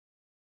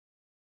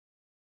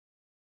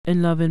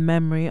In loving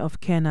memory of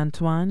Ken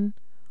Antoine,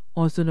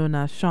 also known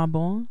as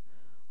Charbon,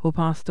 who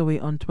passed away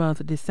on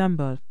 12th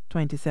December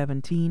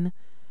 2017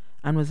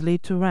 and was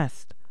laid to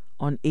rest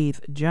on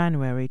 8th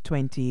January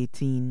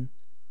 2018.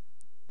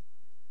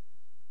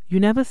 You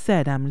never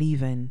said I'm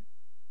leaving.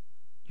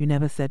 You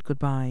never said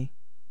goodbye.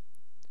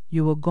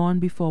 You were gone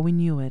before we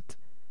knew it,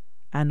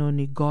 and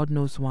only God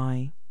knows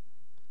why.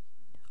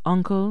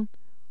 Uncle,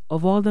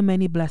 of all the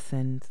many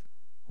blessings,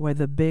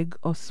 whether big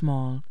or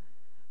small,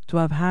 to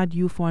have had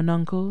you for an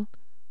uncle,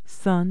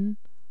 son,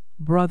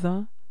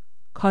 brother,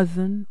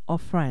 cousin, or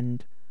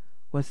friend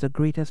was the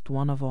greatest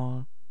one of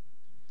all.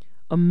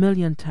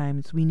 1,000,000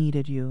 times we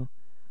needed you,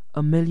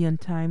 1,000,000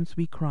 times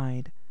we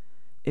cried.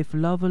 If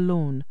love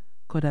alone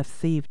could have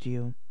saved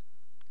you,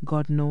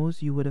 God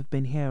knows you would have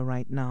been here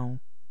right now.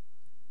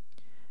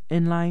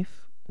 In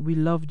life, we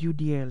loved you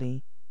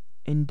dearly.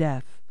 In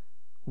death,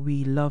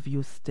 we love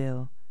you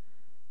still.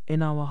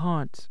 In our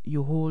hearts,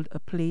 you hold a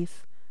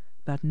place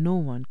that no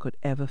one could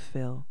ever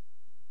fill.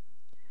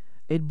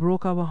 It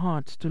broke our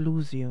hearts to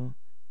lose you,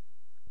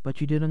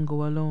 but you didn't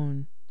go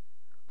alone,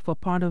 for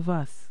part of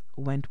us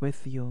went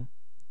with you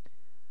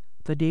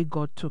the day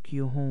God took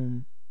you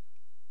home.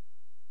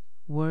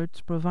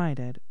 Words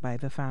provided by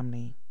the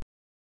family.